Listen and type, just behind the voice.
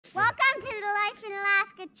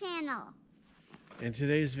a channel. In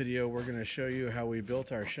today's video, we're going to show you how we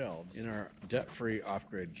built our shelves in our debt-free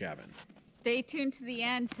off-grid cabin. Stay tuned to the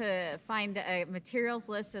end to find a materials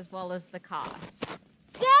list as well as the cost.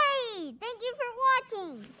 Yay! Thank you for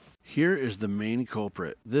watching. Here is the main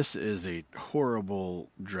culprit. This is a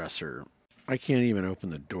horrible dresser. I can't even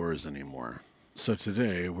open the doors anymore. So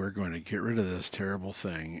today we're going to get rid of this terrible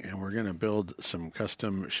thing and we're going to build some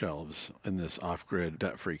custom shelves in this off-grid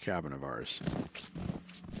debt-free cabin of ours.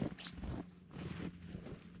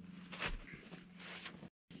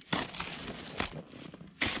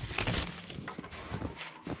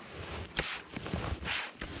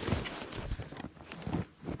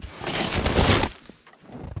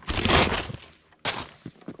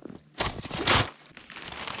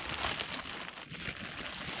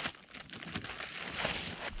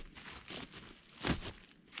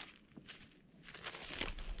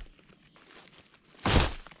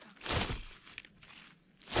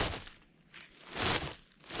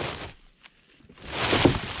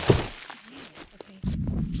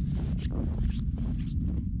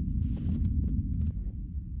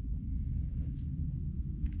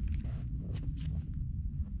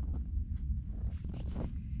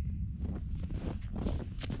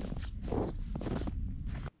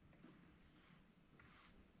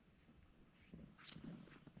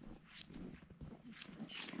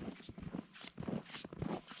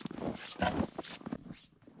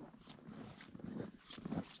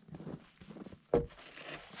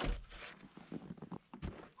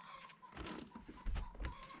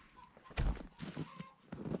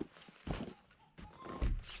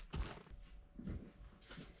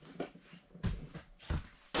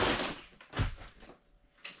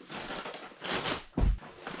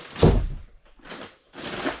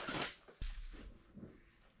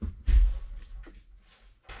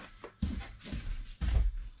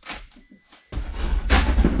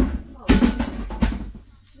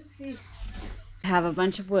 Have a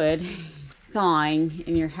bunch of wood thawing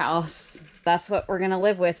in your house. That's what we're gonna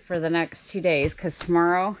live with for the next 2 days, because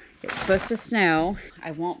tomorrow it's supposed to snow.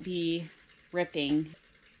 I won't be ripping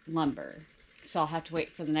lumber, so I'll have to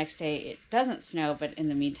wait for the next day it doesn't snow, but in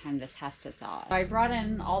the meantime this has to thaw. I brought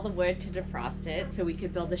in all the wood to defrost it so we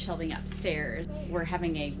could build the shelving upstairs. We're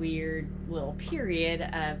having a weird little period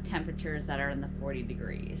of temperatures that are in the 40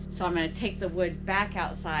 degrees. So I'm going to take the wood back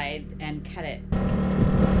outside and cut it.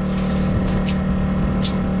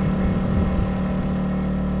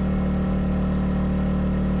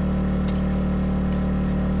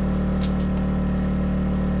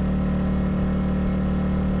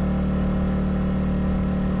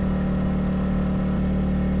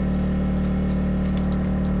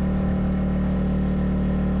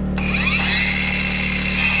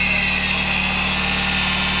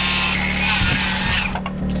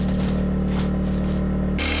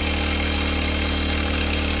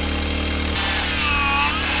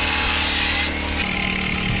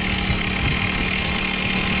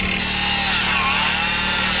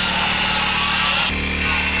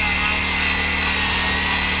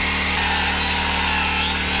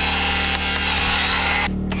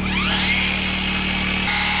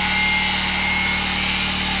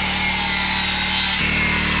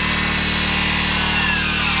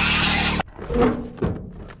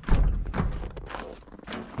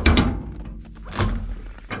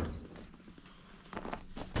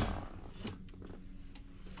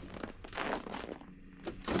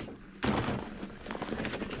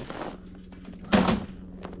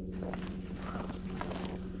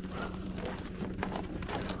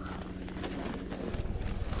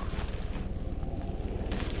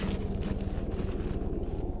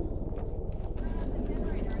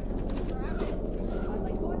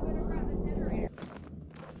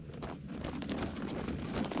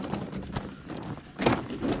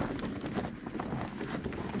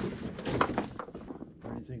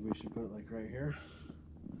 Right here.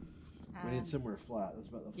 We need somewhere flat. That's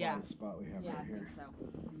about the flattest spot we have right here. I think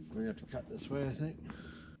so. We're going to have to cut this way, I think.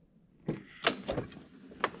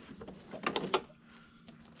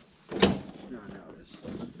 No, it is.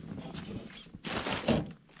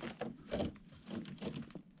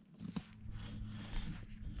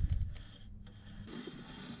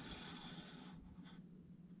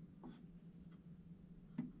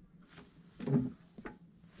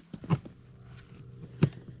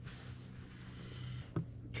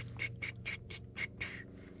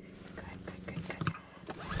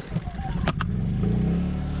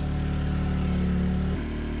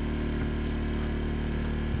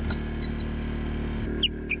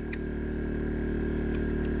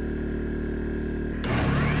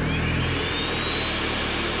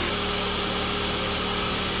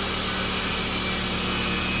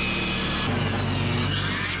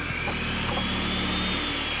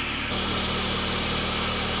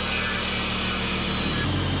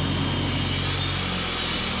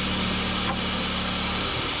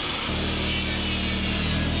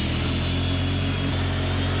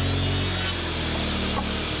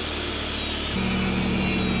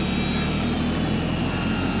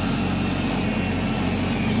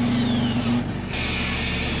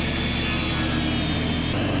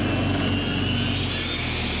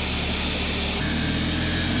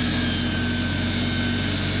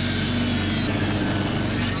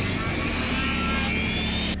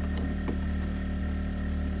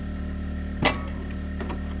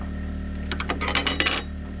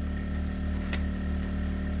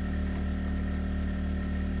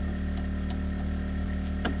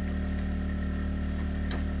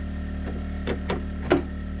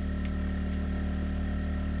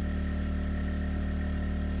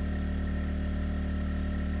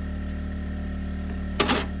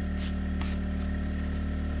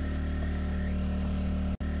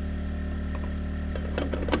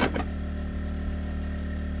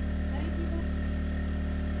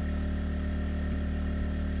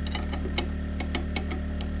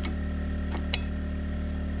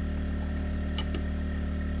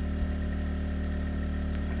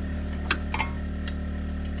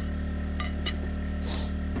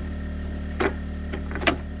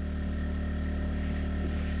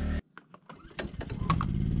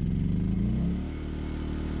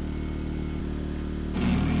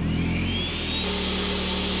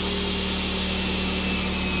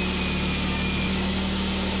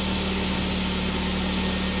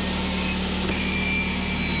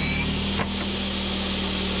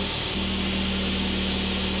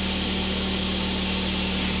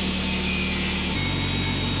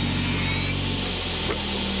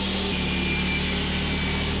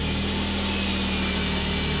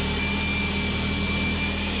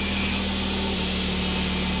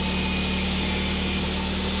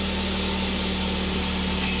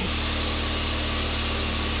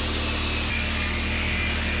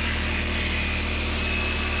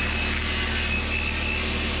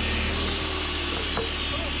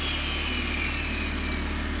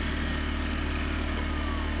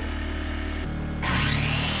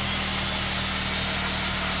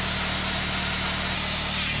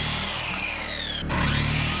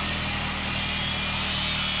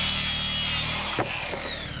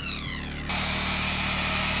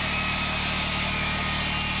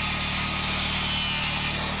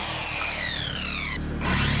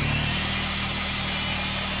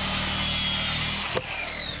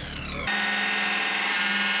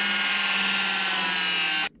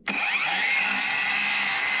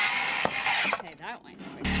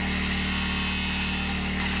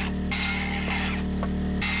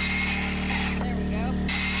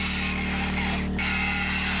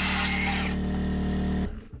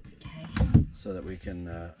 so that we can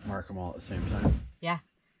mark them all at the same time. Yeah,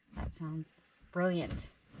 that sounds brilliant.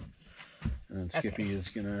 And then Skippy is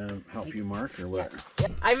going to help you mark, or what?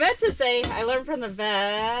 Yep. I meant to say, I learned from the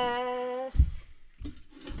best.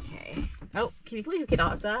 Okay. Oh, can you please get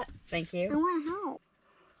off that? Thank you. I want to help.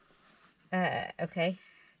 Okay.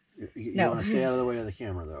 You No. want to stay out of the way of the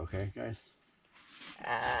camera, though, okay, guys?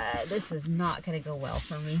 This is not going to go well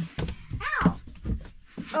for me. Ow!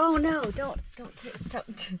 Oh, no, don't.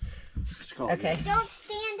 Just call it Okay. good. Don't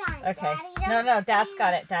stand on it, Okay. Daddy. No, Don't Dad's stand.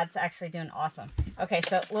 got it. Dad's actually doing awesome. Okay,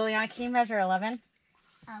 so Liliana, can you measure 11?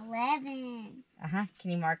 11. Uh-huh.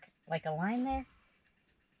 Can you mark like a line there?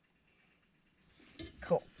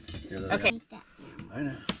 Cool. Here, Okay. Like that. I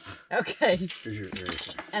know. Okay. Here's your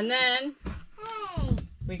eraser. And then Hey.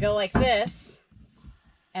 we go like this,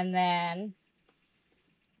 and then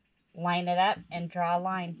line it up and draw a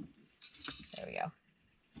line. There we go.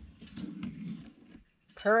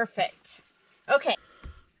 Perfect. Okay.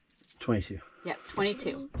 22. Yep,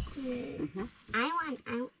 22. Mm-hmm. I want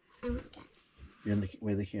that. You're in the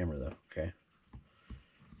way of the camera, though, okay?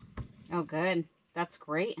 Oh, good. That's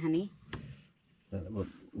great, honey. Well,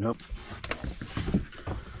 nope.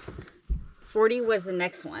 40 was the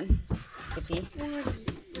next one. Skippy. 40.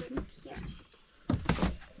 Here.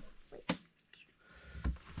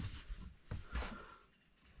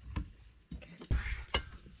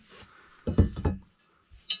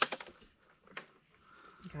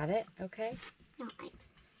 Got it? Okay. No,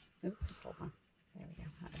 Oops, hold on. There we go.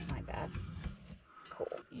 That's my bad. Cool.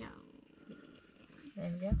 no.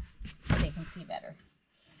 There we go. So you can see better.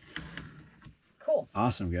 Cool.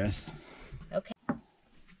 Awesome, guys. Okay.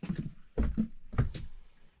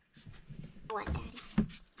 What, Daddy?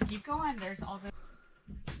 Keep going. There's all the...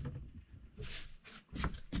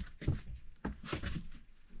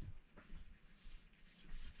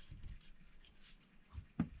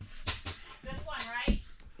 This one, right?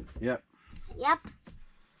 Yep. Yep.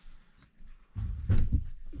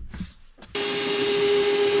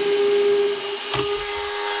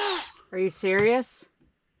 you serious?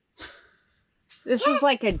 This is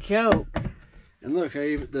like a joke. And look,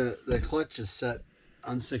 the clutch is set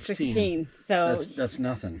on 16. 16. So that's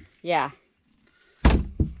nothing. yeah.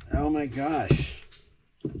 Oh my gosh.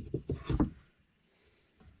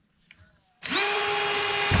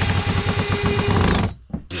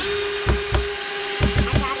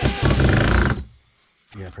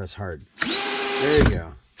 You gotta press hard. There you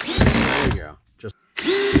go. There you go. Just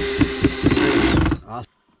awesome.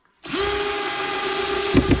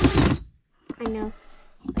 I know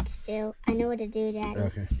what to do. I know what to do, Daddy.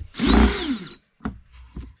 Okay.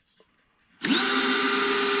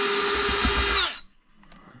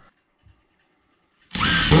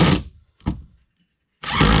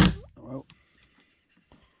 Oh.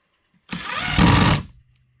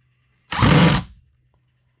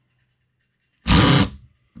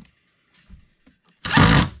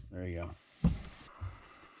 There you go.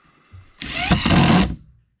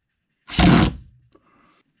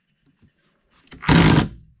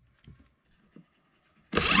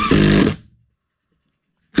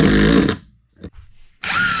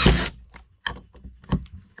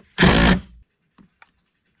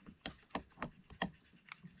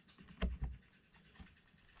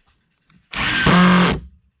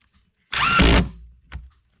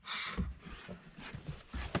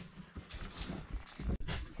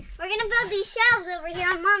 We're gonna build these shelves over here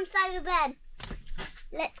on Mom's side of the bed.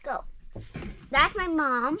 Let's go. That's my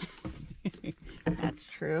mom, That's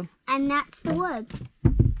true. and that's the wood.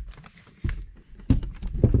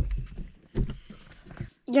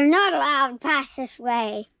 You're not allowed to pass this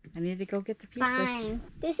way. I need to go get the pieces. Fine.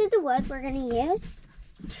 This is the wood we're gonna use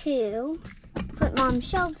to put Mom's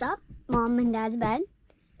shelves up, Mom and Dad's bed.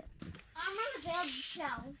 I'm gonna build the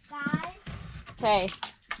shelves, guys. Okay.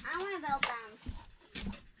 I wanna build them.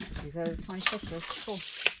 These are the 26s. Cool.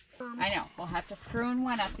 Mom. I know. We'll have to screw in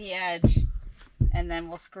one at the edge, and then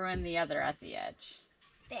we'll screw in the other at the edge.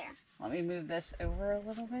 There. Let me move this over a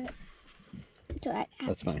little bit. Do I have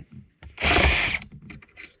That's fine.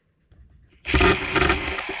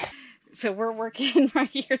 So we're working right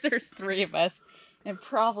here. There's 3 of us, and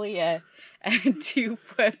probably a 2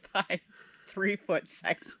 foot by 3 foot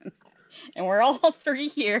section. And we're all 3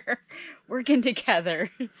 here working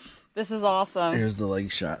together. This is awesome. Here's the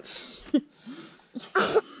leg shots.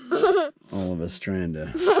 All of us trying to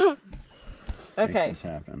make Okay. this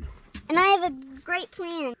happen. And I have a great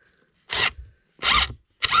plan.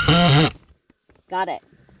 Got it.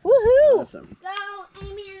 Woohoo! Awesome. Go,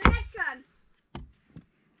 Amy and Richard.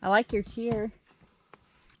 I like your tier.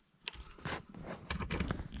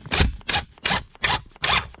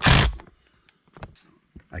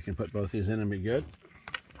 I can put both these in and be good.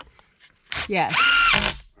 Yes.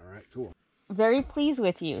 All right, cool. Very pleased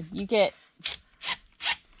with you. You get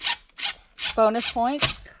bonus points.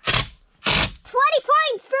 20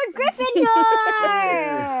 points for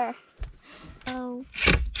Gryffindor! Oh.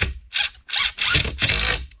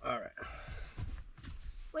 All right.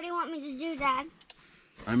 What do you want me to do, Dad?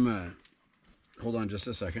 I'm hold on just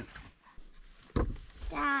a second.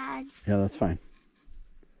 Dad. Yeah, that's fine.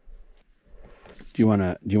 Do you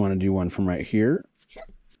wanna do one from right here? Sure.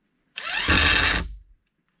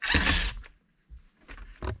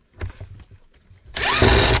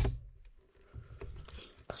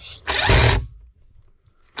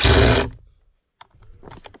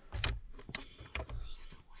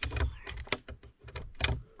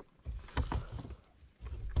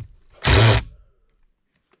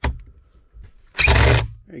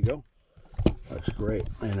 There you go. Looks great.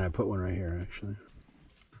 And I put one right here, actually.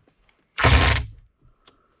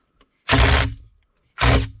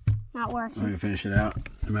 Not Let working. me finish it out.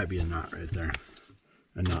 There might be a knot right there.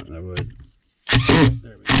 A knot in the wood.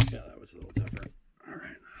 There we go. Yeah, that was a little tougher. All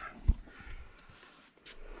right.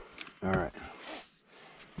 All right.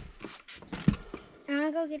 I'm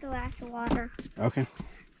gonna go get a glass of water. Okay.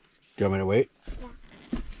 Do you want me to wait? Yeah.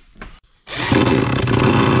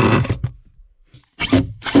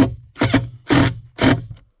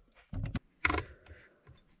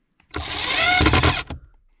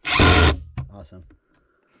 Awesome.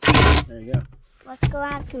 There you go. Let's go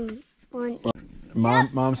have some lunch.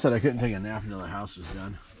 Mom said I couldn't take a nap until the house was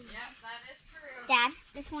done. Yep, that is true. Dad,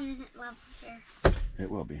 this one isn't level here. It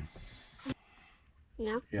will be.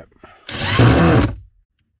 No? Yep.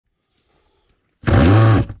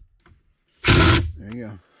 There you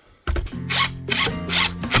go.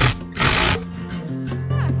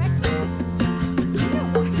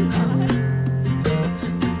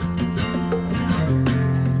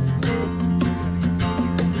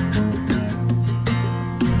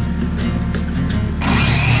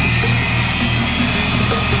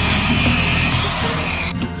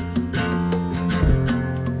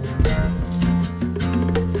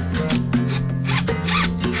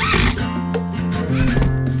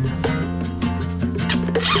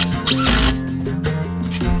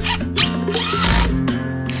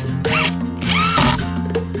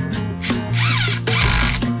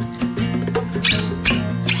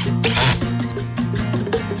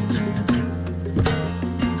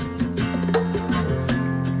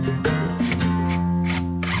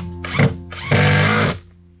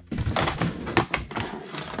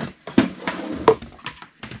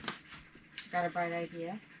 got a bright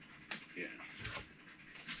idea. Yeah.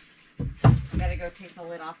 I gotta go take the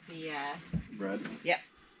lid off the Bread? Yep.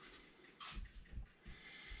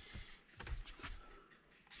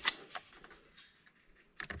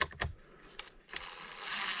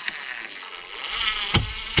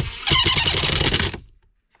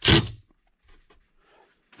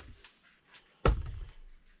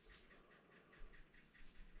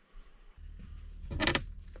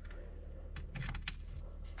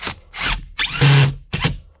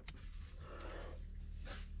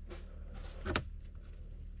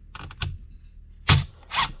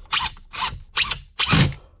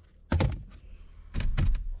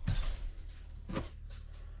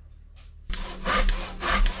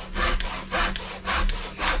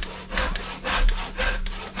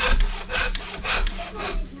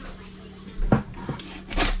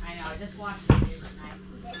 Just watched it the other night.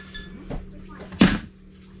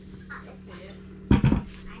 You'll see it.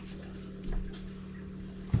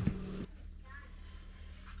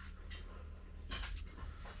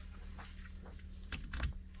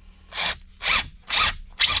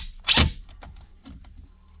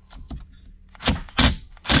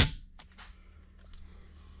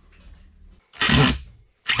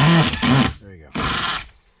 There you go.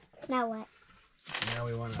 Now what? Now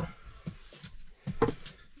we want to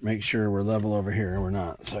make sure we're level over here. We're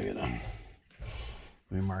not. So I gotta, let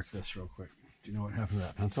me mark this real quick. Do you know what happened to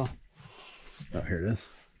that pencil? Oh, here it is.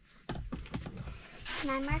 Can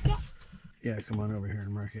I mark it? Yeah, come on over here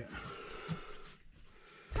and mark it.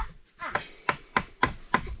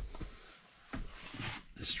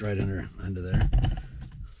 Just right under there.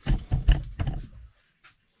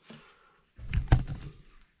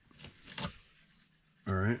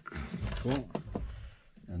 All right, cool.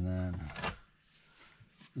 And then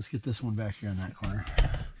let's get this one back here in that corner.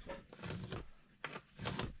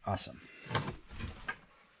 Awesome.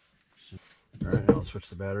 All right, I'll switch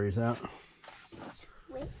the batteries out.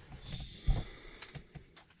 Wait.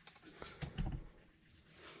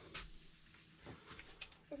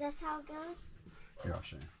 Is this how it goes? Here, I'll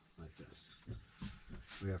show you. Like this.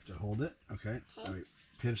 We have to hold it, okay? And we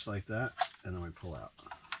pinch like that, and then we pull out.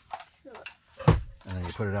 And then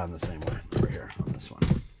you put it on the same way over here on this one.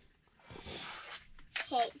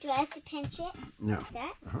 Okay, do I have to pinch it? No. Like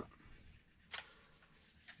that? And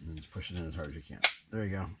then just push it in as hard as you can. There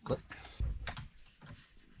you go. Click.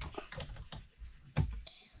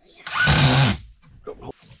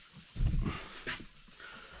 Oh.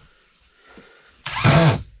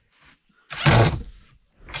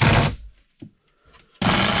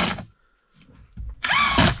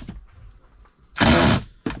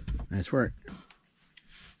 Nice work.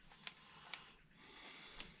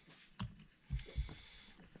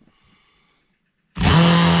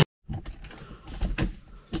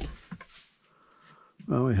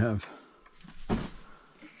 Well, we have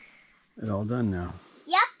it all done now.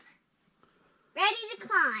 Yep. Ready to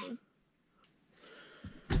climb.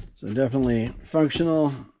 So definitely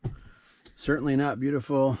functional, certainly not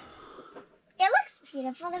beautiful, It looks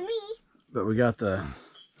beautiful to me. but we got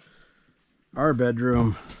our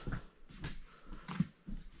bedroom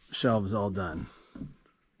shelves all done.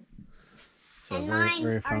 So And very, mine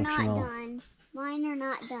very are functional. not done. Mine are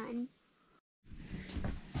not done.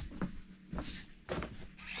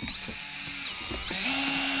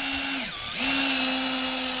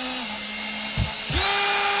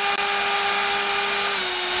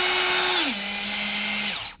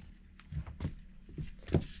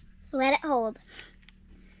 Let it hold.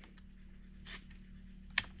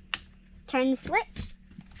 Turn the switch.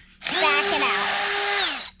 Back it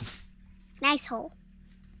out. Nice hole.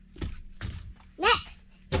 Next,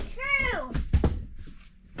 screw.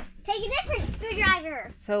 Take a different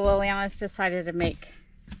screwdriver. So Liliana's decided to make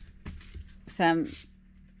some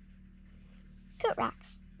Coat racks.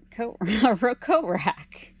 coat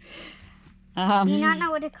rack. Do you not know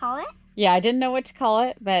what to call it? Yeah, I didn't know what to call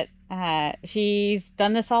it, but she's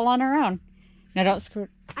done this all on her own. No, don't screw.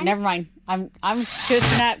 Never mind. I'm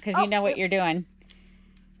switching up because you know what you're doing,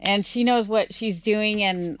 and she knows what she's doing,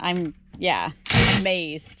 and I'm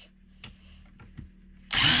amazed.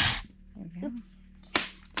 Oops.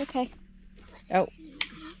 It's okay. Oh.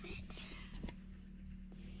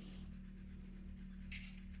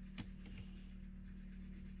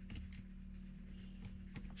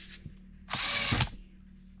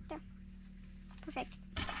 Perfect.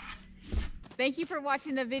 Thank you for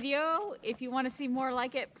watching the video. If you want to see more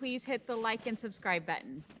like it, please hit the like and subscribe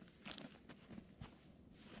button.